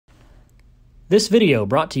This video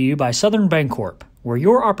brought to you by Southern Bancorp, where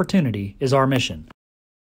your opportunity is our mission.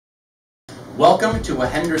 Welcome to a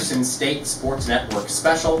Henderson State Sports Network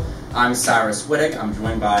special. I'm Cyrus Wittig. I'm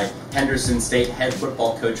joined by Henderson State head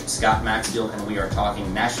football coach Scott Maxfield, and we are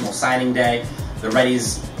talking National Signing Day. The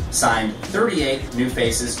Reddies signed 38 new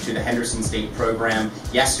faces to the Henderson State program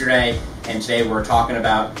yesterday, and today we're talking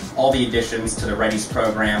about all the additions to the Reddies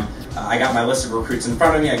program. I got my list of recruits in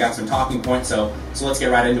front of me. I got some talking points, so let's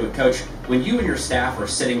get right into it. Coach, when you and your staff are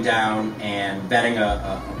sitting down and vetting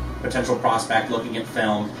a potential prospect, looking at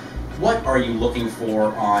film, what are you looking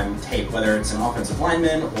for on tape, whether it's an offensive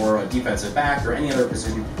lineman or a defensive back or any other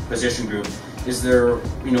position group? Is there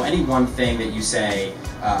any one thing that you say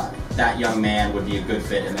that young man would be a good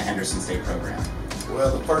fit in the Henderson State program?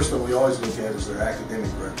 Well, the first thing we always look at is their academic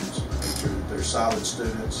records. Make sure that they're solid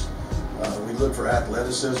students. We look for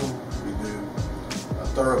athleticism. We do a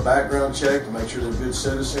thorough background check to make sure they're good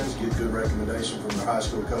citizens, get good recommendation from their high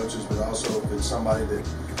school coaches, but also if it's somebody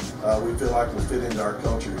that we feel like will fit into our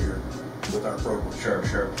culture here with our program.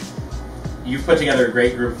 Sure. You've put together a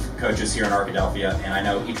great group of coaches here in Arkadelphia, and I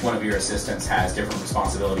know each one of your assistants has different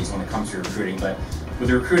responsibilities when it comes to recruiting, but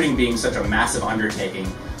with recruiting being such a massive undertaking,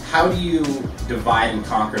 how do you divide and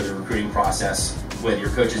conquer the recruiting process with your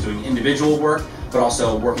coaches doing individual work, but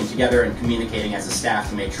also working together and communicating as a staff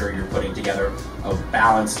to make sure you're putting together a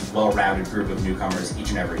balanced, well-rounded group of newcomers each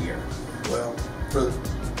and every year? Well,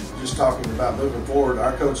 just talking about moving forward,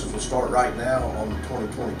 our coaches will start right now on the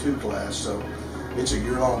 2022 class, so it's a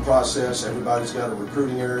year-long process. Everybody's got a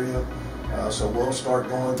recruiting area, so we'll start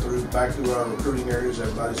going back through our recruiting areas.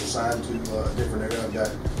 Everybody's assigned to a different area. I've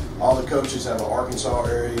got all the coaches have an Arkansas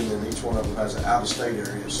area, and then each one of them has an out-of-state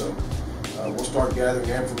area. So we'll start gathering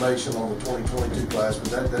information on the 2022 class, but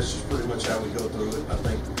that's just pretty much how we go through it. I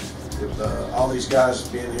think with all these guys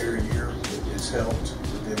being here a year, it's helped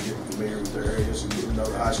with them getting familiar with their areas and getting to know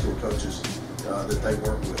the high school coaches that they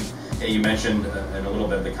work with. Yeah, you mentioned in a little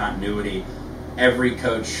bit of the continuity. Every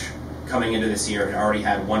coach coming into this year had already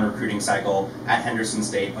had one recruiting cycle at Henderson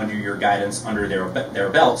State under your guidance, under their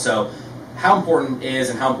belt. So how important is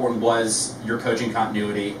and how important was your coaching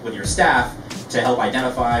continuity with your staff to help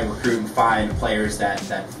identify, recruit, and find players that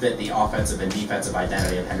fit the offensive and defensive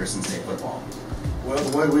identity of Henderson State football? Well,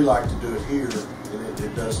 the way we like to do it here,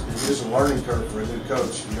 it is a learning curve for a new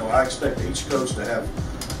coach. I expect each coach to have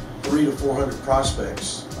 300 to 400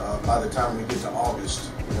 prospects by the time we get to August.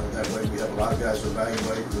 That way we have a lot of guys to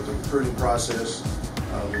evaluate with the recruiting process.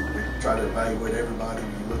 We try to evaluate everybody.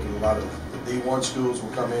 You look at a lot of the D1 schools will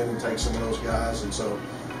come in and take some of those guys, and so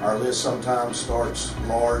our list sometimes starts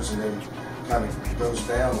large and then kind of goes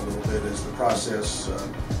down a little bit as the process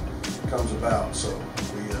comes about. So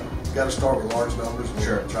we got to start with large numbers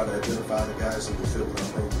and try to identify the guys that will fit with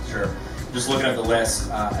our program. Sure. Just looking at the list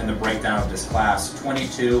and the breakdown of this class,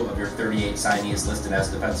 22 of your 38 signees listed as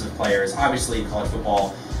defensive players. Obviously, in college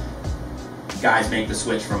football, guys make the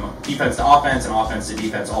switch from defense to offense and offense to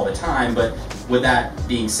defense all the time. But with that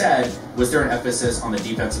being said, was there an emphasis on the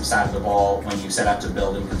defensive side of the ball when you set out to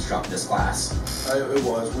build and construct this class? It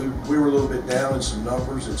was. We were a little bit down in some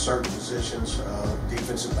numbers at certain positions.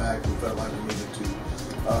 Defensive back, we felt like we needed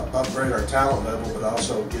to upgrade our talent level, but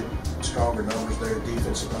also get stronger numbers there.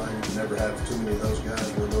 Defensive line, you can never have too many of those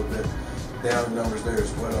guys. We're a little bit down in numbers there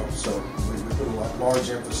as well. So we put a large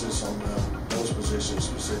emphasis on those positions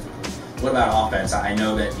specifically. What about offense? I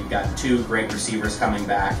know that you've got two great receivers coming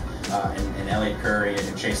back in Elliott Curry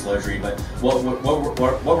and Chase Logery, but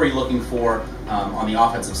what were you looking for on the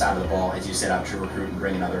offensive side of the ball as you set out to recruit and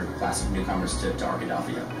bring another class of newcomers to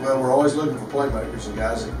Arkadelphia? Well, we're always looking for playmakers and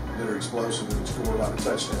guys that are explosive and score a lot of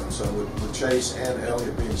touchdowns. So with Chase and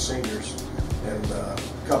Elliott being seniors and a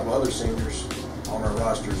couple other seniors on our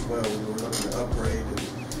roster as well, we were looking to upgrade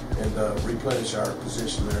and replenish our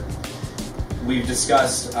position there. We've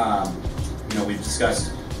discussed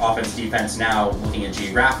offense, defense. Now, looking at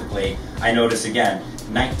geographically, I notice again,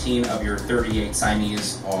 19 of your 38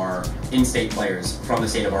 signees are in-state players from the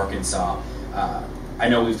state of Arkansas. I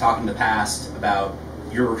know we've talked in the past about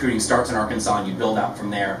your recruiting starts in Arkansas and you build out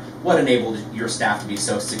from there. What enabled your staff to be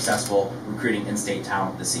so successful recruiting in-state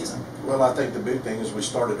talent this season? Well, I think the big thing is we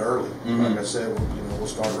started early. Like I said, we'll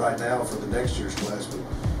start right now for the next year's class, but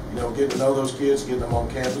getting to know those kids, getting them on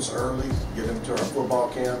campus early, getting them to our football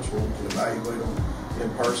camps where we can evaluate them in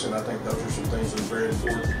person. I think those are some things that are very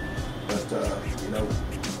important.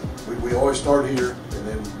 But, we always start here, and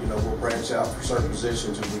then, we'll branch out for certain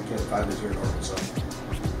positions if we can't find it here in Arkansas.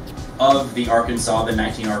 Of the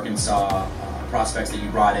 19 Arkansas prospects that you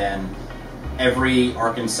brought in, every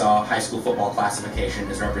Arkansas high school football classification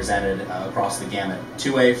is represented across the gamut.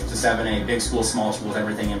 2A to 7A, big schools, small schools,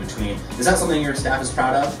 everything in between. Is that something your staff is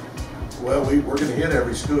proud of? Well, we're going to hit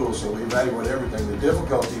every school, so we evaluate everything. The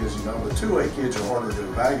difficulty is, the 2A kids are harder to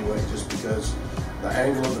evaluate just because the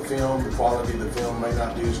angle of the film, the quality of the film may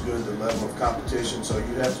not be as good, the level of competition, so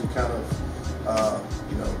you have to kind of,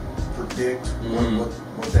 predict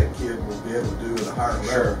what that kid will be able to do at a higher level.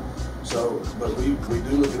 Sure. So, but we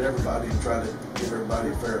do look at everybody and try to give everybody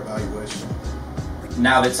a fair evaluation.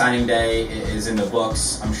 Now that signing day is in the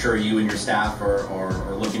books, I'm sure you and your staff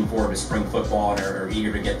are looking forward to spring football and are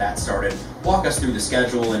eager to get that started. Walk us through the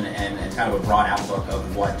schedule and kind of a broad outlook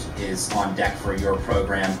of what is on deck for your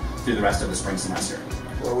program through the rest of the spring semester.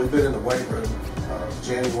 Well, we've been in the weight room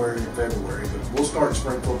January and February, but we'll start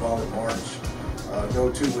spring football in March,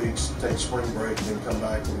 go 2 weeks, take spring break, and then come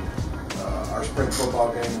back. And our spring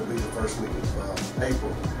football game will be the first week of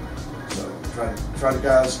April. So try to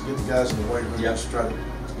get the guys in the weight room. Yep. Just try to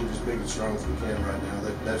get as big and strong as we can right now.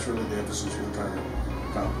 That's really the emphasis we're trying to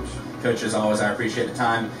accomplish. Coach, as always, I appreciate the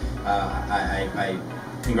time. I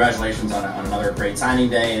congratulations on another great signing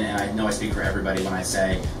day, and I know I speak for everybody when I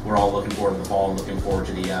say we're all looking forward to the fall and looking forward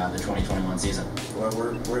to the 2021 season. Well,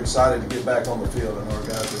 we're excited to get back on the field, and our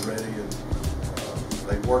guys are ready, and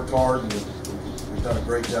they've worked hard, and we've done a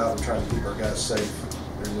great job of trying to keep our guys safe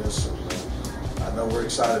during this. And I know we're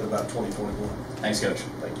excited about 2021. Thanks, Coach.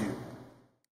 Thank you.